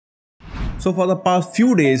So for the past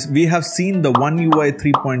few days, we have seen the One UI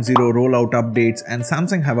 3.0 rollout updates, and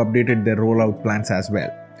Samsung have updated their rollout plans as well.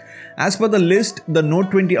 As per the list, the Note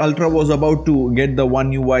 20 Ultra was about to get the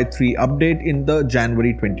One UI 3 update in the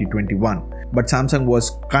January 2021. But Samsung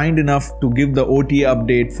was kind enough to give the OTA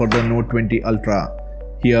update for the Note 20 Ultra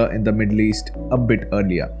here in the Middle East a bit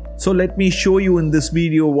earlier. So let me show you in this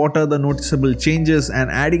video what are the noticeable changes,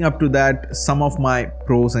 and adding up to that some of my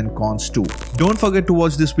pros and cons too. Don't forget to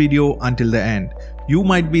watch this video until the end. You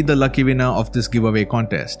might be the lucky winner of this giveaway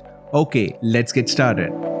contest. Okay, let's get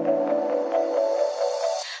started.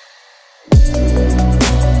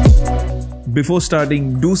 Before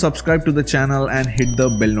starting, do subscribe to the channel and hit the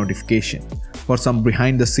bell notification. For some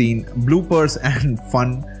behind the scene bloopers and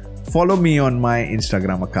fun, follow me on my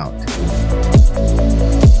Instagram account.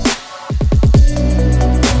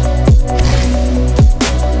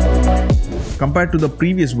 Compared to the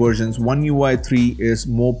previous versions, One UI 3 is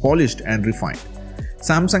more polished and refined.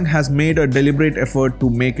 Samsung has made a deliberate effort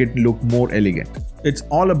to make it look more elegant. It's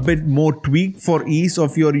all a bit more tweaked for ease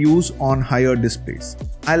of your use on higher displays.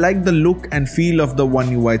 I like the look and feel of the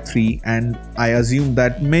One UI 3, and I assume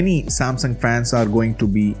that many Samsung fans are going to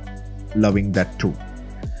be loving that too.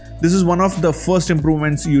 This is one of the first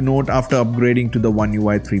improvements you note after upgrading to the One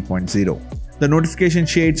UI 3.0. The notification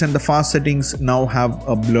shades and the fast settings now have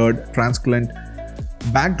a blurred, transparent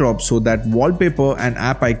backdrop so that wallpaper and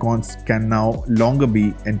app icons can now longer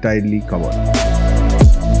be entirely covered.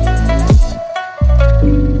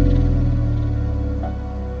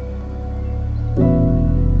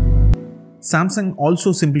 Samsung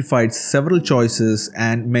also simplified several choices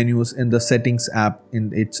and menus in the Settings app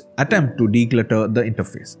in its attempt to declutter the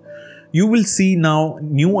interface. You will see now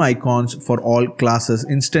new icons for all classes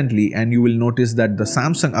instantly, and you will notice that the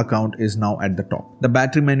Samsung account is now at the top. The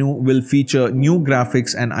battery menu will feature new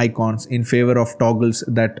graphics and icons in favor of toggles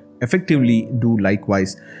that effectively do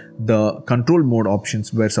likewise. The control mode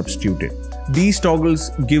options were substituted. These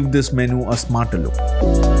toggles give this menu a smarter look.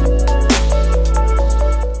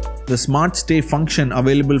 The Smart Stay function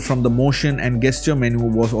available from the motion and gesture menu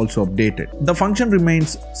was also updated. The function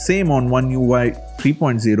remains same on One UI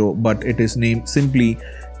 3.0, but it is named simply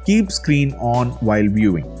Keep Screen On While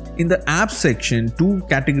Viewing. In the Apps section, two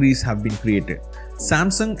categories have been created: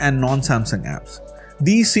 Samsung and non-Samsung apps.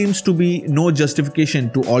 These seems to be no justification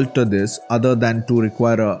to alter this other than to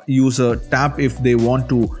require a user tap if they want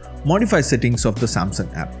to modify settings of the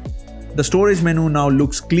Samsung app. The storage menu now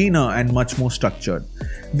looks cleaner and much more structured.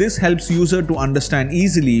 This helps user to understand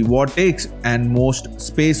easily what takes and most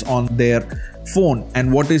space on their phone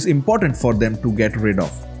and what is important for them to get rid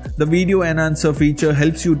of. The video enhancer feature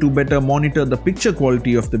helps you to better monitor the picture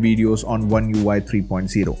quality of the videos on One UI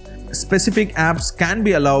 3.0. Specific apps can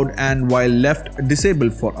be allowed and while left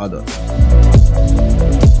disabled for others.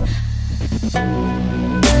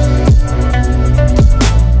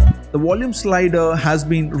 The volume slider has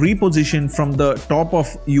been repositioned from the top of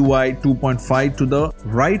UI 2.5 to the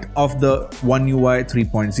right of the One UI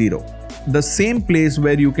 3.0, the same place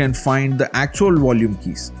where you can find the actual volume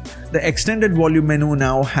keys. The extended volume menu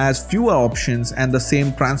now has fewer options and the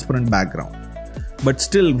same transparent background. But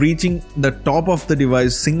still, reaching the top of the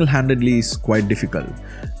device single-handedly is quite difficult.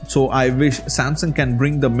 So I wish Samsung can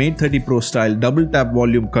bring the Mate 30 Pro style double tap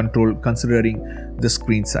volume control considering the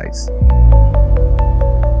screen size.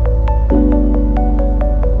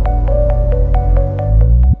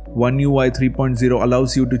 One UI 3.0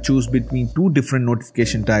 allows you to choose between two different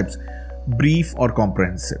notification types, brief or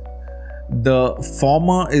comprehensive. The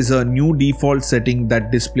former is a new default setting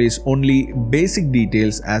that displays only basic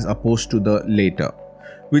details as opposed to the later,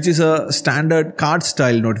 which is a standard card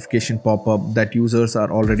style notification pop-up that users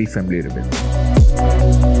are already familiar with.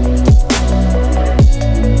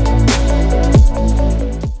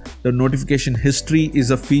 The notification history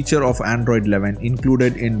is a feature of Android 11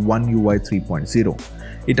 included in One UI 3.0.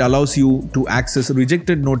 It allows you to access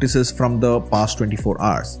rejected notices from the past 24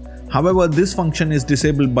 hours. However, this function is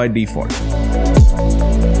disabled by default.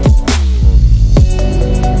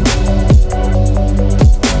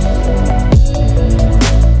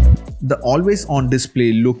 The always on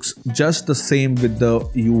display looks just the same with the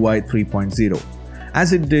UI 3.0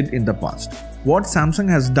 as it did in the past. What Samsung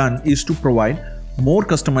has done is to provide more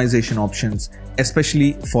customization options,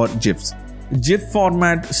 especially for GIFs. GIF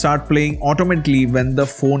format start playing automatically when the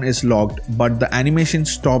phone is locked, but the animation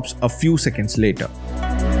stops a few seconds later.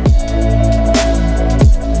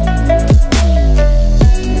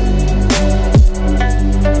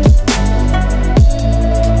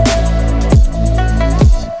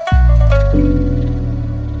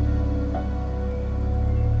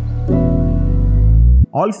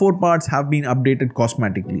 All 4 parts have been updated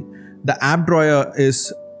cosmetically. The app drawer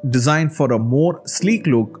is designed for a more sleek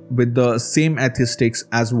look with the same aesthetics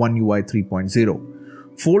as One UI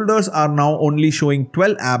 3.0. Folders are now only showing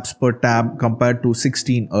 12 apps per tab compared to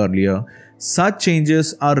 16 earlier. Such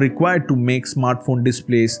changes are required to make smartphone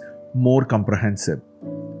displays more comprehensive.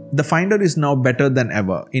 The Finder is now better than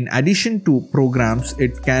ever. In addition to programs,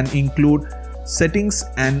 it can include settings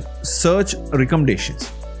and search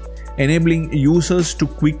recommendations, enabling users to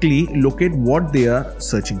quickly locate what they are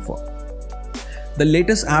searching for. The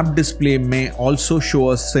latest app display may also show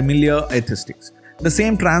us similar aesthetics. The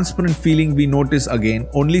same transparent feeling we notice again,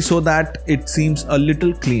 only so that it seems a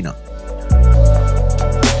little cleaner.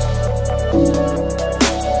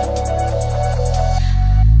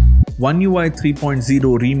 One UI 3.0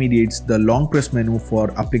 remediates the long press menu for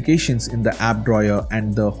applications in the app drawer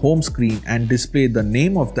and the home screen and display the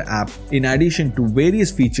name of the app in addition to various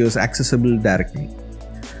features accessible directly.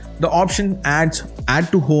 The option Add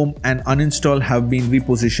to Home and Uninstall have been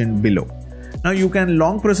repositioned below. Now you can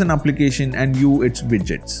long press an application and view its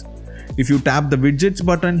widgets. If you tap the widgets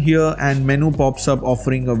button here, and menu pops up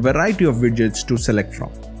offering a variety of widgets to select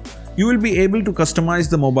from. You will be able to customize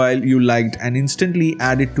the mobile you liked and instantly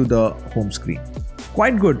add it to the home screen.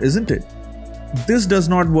 Quite good, isn't it? This does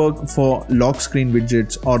not work for lock screen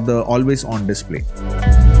widgets or the always on display.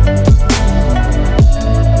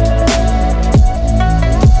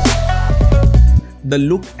 The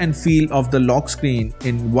look and feel of the lock screen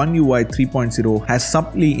in One UI 3.0 has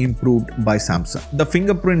subtly improved by Samsung. The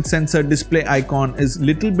fingerprint sensor display icon is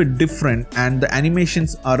little bit different and the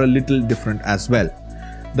animations are a little different as well.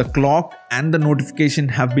 The clock and the notification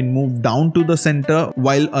have been moved down to the center,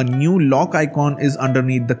 while a new lock icon is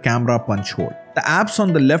underneath the camera punch hole. The apps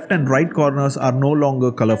on the left and right corners are no longer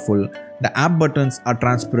colorful. The app buttons are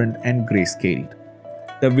transparent and grayscaled.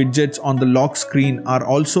 The widgets on the lock screen are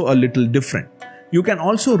also a little different. You can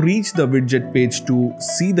also reach the widget page to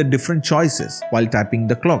see the different choices while tapping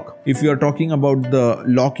the clock. If you are talking about the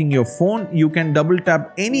locking your phone, you can double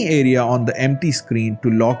tap any area on the empty screen to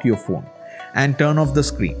lock your phone and turn off the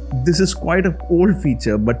screen. This is quite an old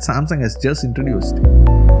feature, but Samsung has just introduced.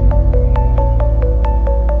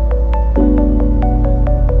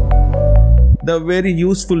 The very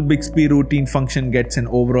useful Bixby routine function gets an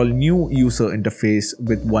overall new user interface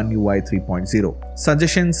with One UI 3.0.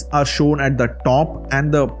 Suggestions are shown at the top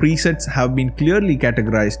and the presets have been clearly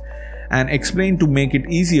categorized and explained to make it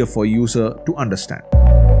easier for user to understand.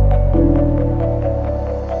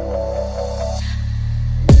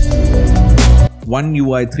 One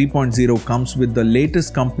UI 3.0 comes with the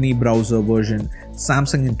latest company browser version,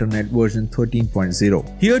 Samsung Internet version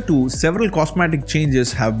 13.0. Here too, several cosmetic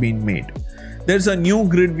changes have been made. There's a new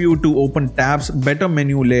grid view to open tabs, better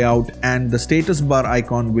menu layout, and the status bar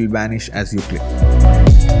icon will vanish as you click.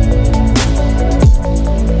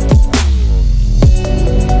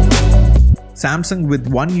 Samsung with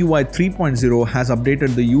One UI 3.0 has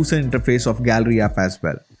updated the user interface of Gallery app as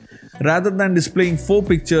well. Rather than displaying 4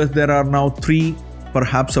 pictures, there are now 3,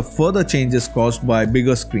 perhaps a further changes caused by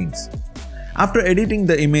bigger screens. After editing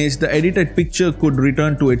the image, the edited picture could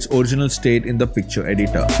return to its original state in the picture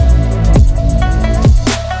editor.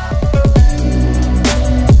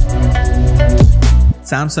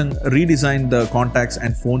 Samsung redesigned the contacts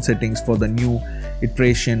and phone settings for the new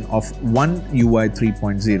iteration of One UI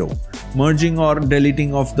 3.0. Merging or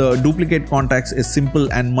deleting of the duplicate contacts is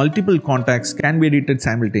simple and multiple contacts can be edited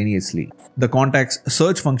simultaneously. The contacts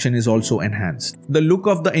search function is also enhanced. The look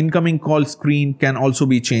of the incoming call screen can also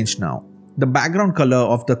be changed now. The background color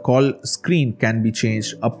of the call screen can be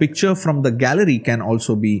changed. A picture from the gallery can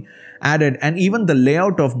also be added, and even the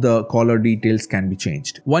layout of the caller details can be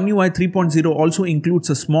changed. One UI 3.0 also includes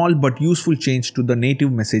a small but useful change to the native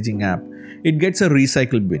messaging app. It gets a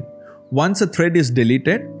recycle bin. Once a thread is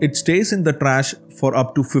deleted, it stays in the trash for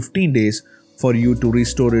up to 15 days for you to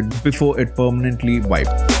restore it before it permanently wiped.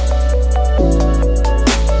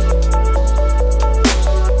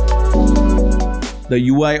 The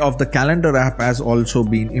UI of the calendar app has also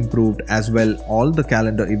been improved as well. All the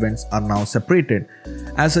calendar events are now separated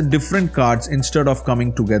as a different cards instead of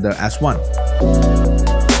coming together as one.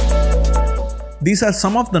 These are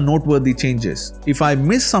some of the noteworthy changes. If I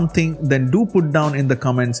miss something, then do put down in the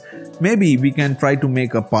comments. Maybe we can try to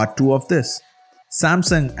make a part 2 of this.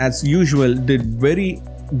 Samsung, as usual, did very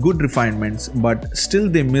good refinements, but still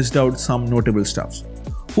they missed out some notable stuffs.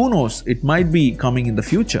 Who knows, it might be coming in the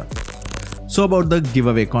future. So about the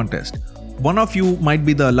giveaway contest. One of you might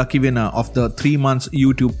be the lucky winner of the 3 months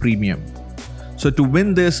YouTube Premium. So to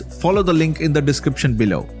win this, follow the link in the description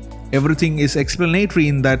below. Everything is explanatory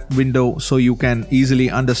in that window so you can easily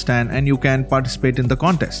understand and you can participate in the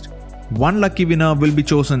contest. One lucky winner will be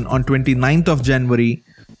chosen on 29th of January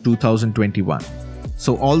 2021.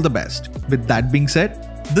 So all the best. With that being said,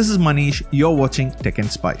 this is Manish, you're watching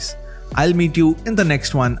Technspice. I'll meet you in the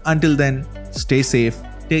next one. Until then, stay safe,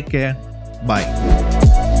 take care, bye.